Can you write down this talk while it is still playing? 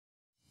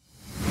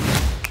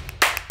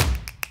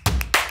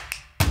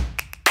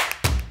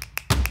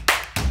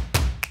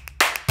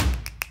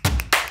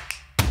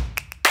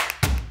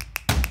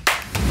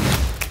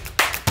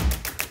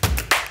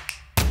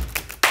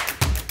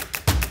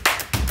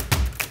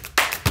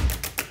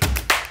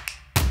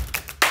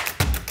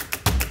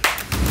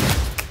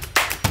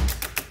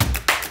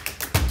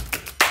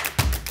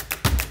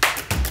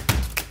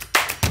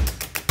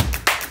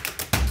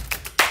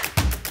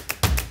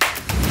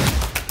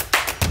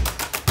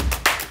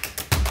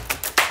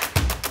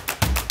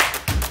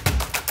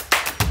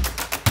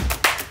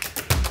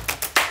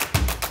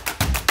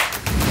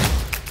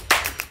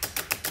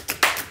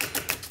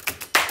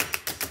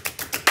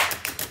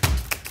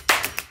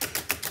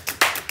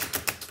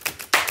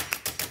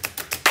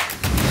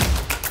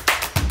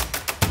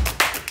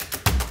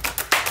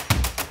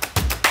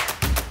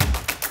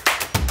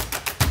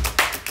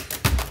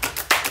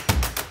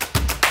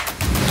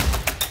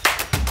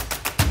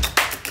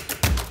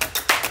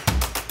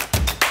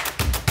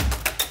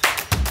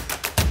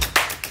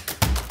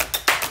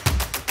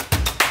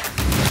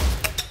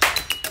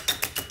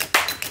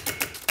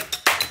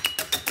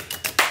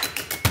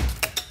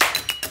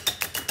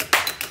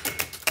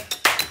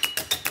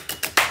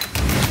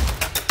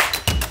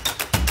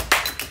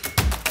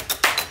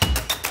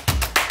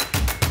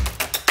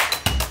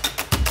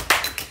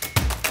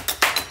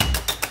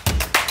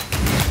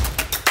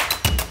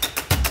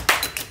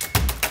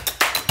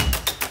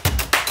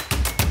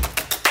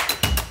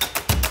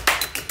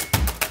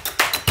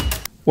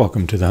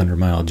Welcome to the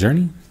 100-mile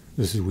journey.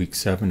 This is week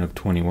 7 of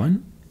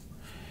 21.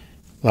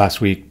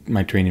 Last week,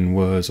 my training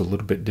was a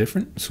little bit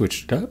different.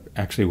 Switched it up.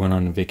 Actually went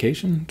on a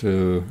vacation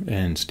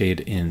and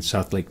stayed in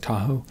South Lake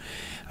Tahoe.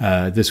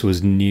 This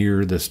was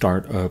near the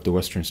start of the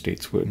Western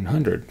States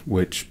 100,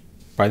 which,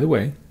 by the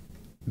way,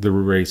 the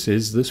race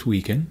is this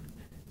weekend.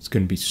 It's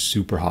going to be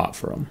super hot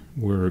for them.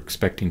 We're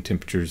expecting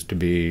temperatures to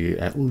be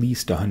at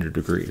least 100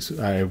 degrees.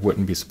 I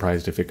wouldn't be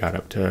surprised if it got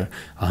up to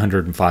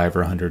 105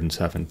 or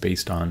 107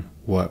 based on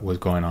what was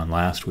going on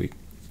last week.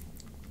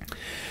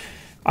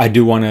 I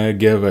do want to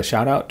give a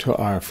shout out to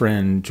our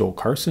friend Joel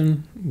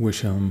Carson.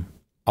 Wish him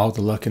all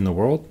the luck in the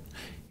world.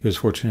 He was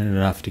fortunate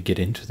enough to get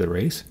into the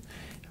race.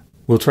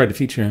 We'll try to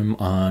feature him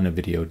on a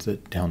video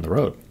down the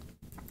road.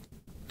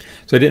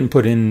 So I didn't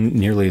put in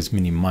nearly as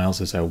many miles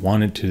as I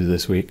wanted to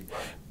this week,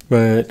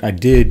 but I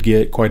did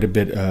get quite a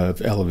bit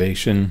of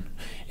elevation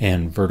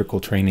and vertical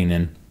training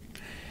in.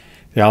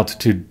 The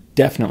altitude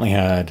definitely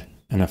had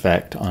an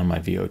effect on my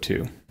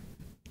VO2.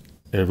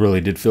 It really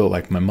did feel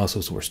like my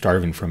muscles were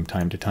starving from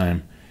time to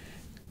time.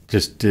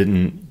 Just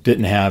didn't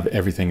have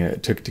everything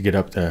it took to get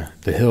up the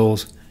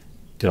hills.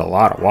 Did a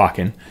lot of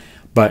walking.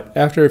 But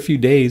after a few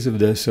days of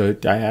this,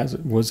 I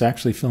was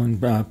actually feeling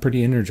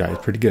pretty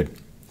energized, pretty good.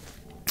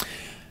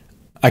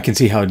 I can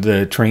see how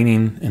the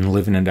training and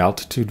living at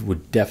altitude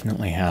would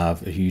definitely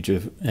have a huge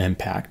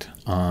impact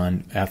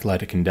on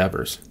athletic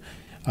endeavors.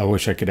 I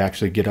wish I could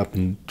actually get up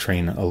and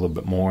train a little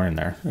bit more in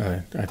there.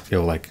 I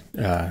feel like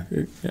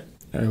it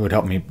would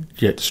help me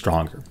get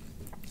stronger.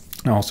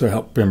 And also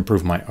help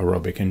improve my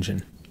aerobic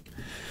engine.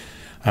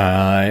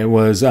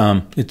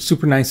 It's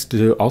super nice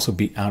to also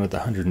be out of the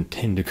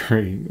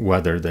 110-degree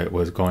weather that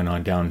was going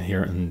on down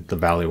here in the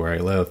valley where I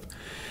live.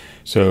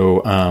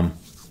 So,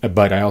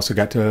 but I also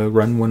got to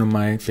run one of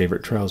my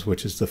favorite trails,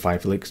 which is the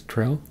 5 Lakes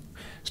Trail.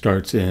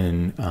 Starts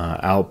in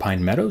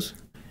Alpine Medows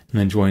and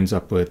then joins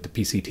up with the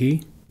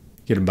PCT.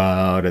 Get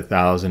about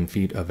 1,000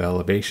 feet of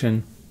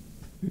elevation,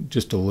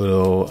 just a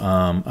little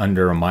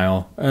over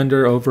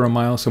a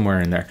mile, somewhere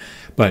in there.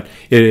 But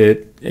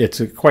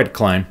it's quite a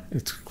climb.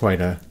 It's quite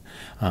a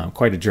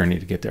journey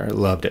to get there. I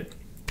loved it.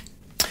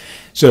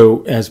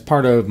 So as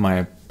part of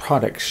my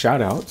product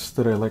shout outs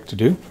that I like to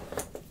do,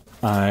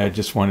 I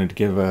just wanted to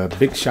give a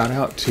big shout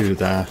out to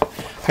the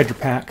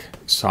Hydropack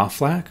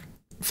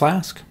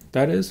Softflask,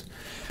 that is.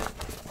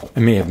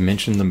 I may have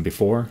mentioned them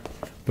before,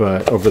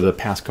 but over the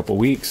past couple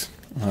weeks,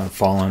 I've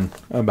fallen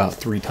about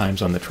 3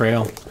 times on the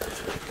trail.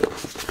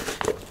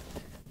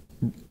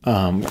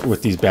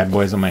 With these bad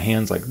boys on my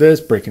hands like this,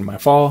 breaking my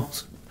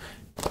falls.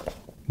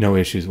 No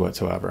issues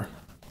whatsoever.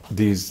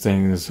 These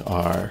things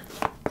are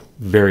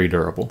very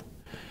durable.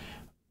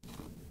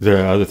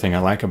 The other thing I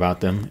like about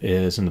them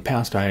is in the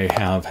past I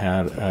have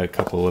had a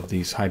couple of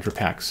these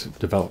Hydropacks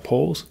develop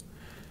holes.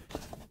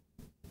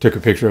 Took a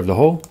picture of the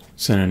hole,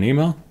 sent an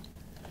email,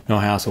 no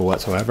hassle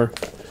whatsoever.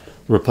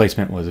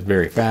 Replacement was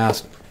very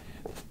fast.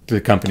 The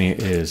company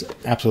is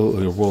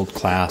absolutely world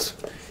class.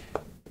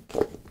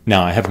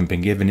 Now I haven't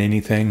been given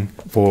anything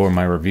for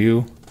my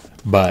review,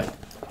 but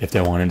if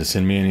they wanted to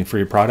send me any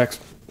free products,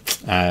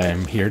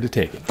 I'm here to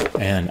take it.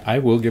 And I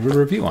will give a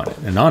review on it,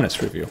 an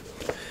honest review.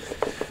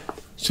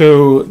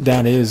 So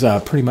that is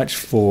pretty much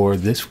for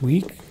this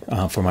week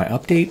for my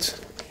updates.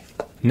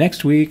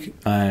 Next week,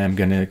 I'm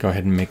going to go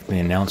ahead and make the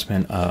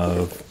announcement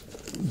of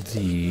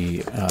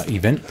the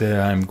event that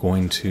I'm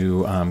going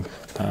to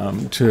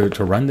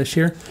run this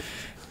year.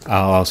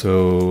 I'll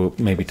also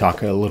maybe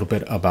talk a little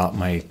bit about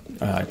my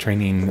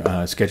training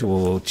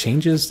schedule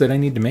changes that I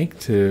need to make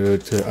to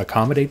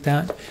accommodate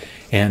that.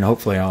 And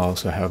hopefully I'll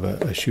also have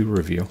a shoe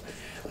review.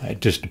 It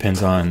just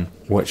depends on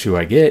what shoe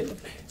I get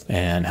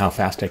and how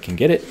fast I can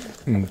get it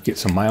and get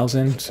some miles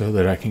in so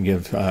that I can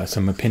give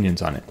some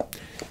opinions on it.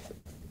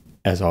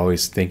 As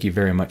always, thank you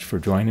very much for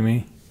joining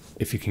me.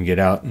 If you can get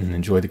out and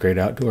enjoy the great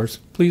outdoors,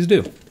 please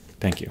do.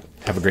 Thank you.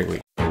 Have a great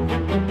week.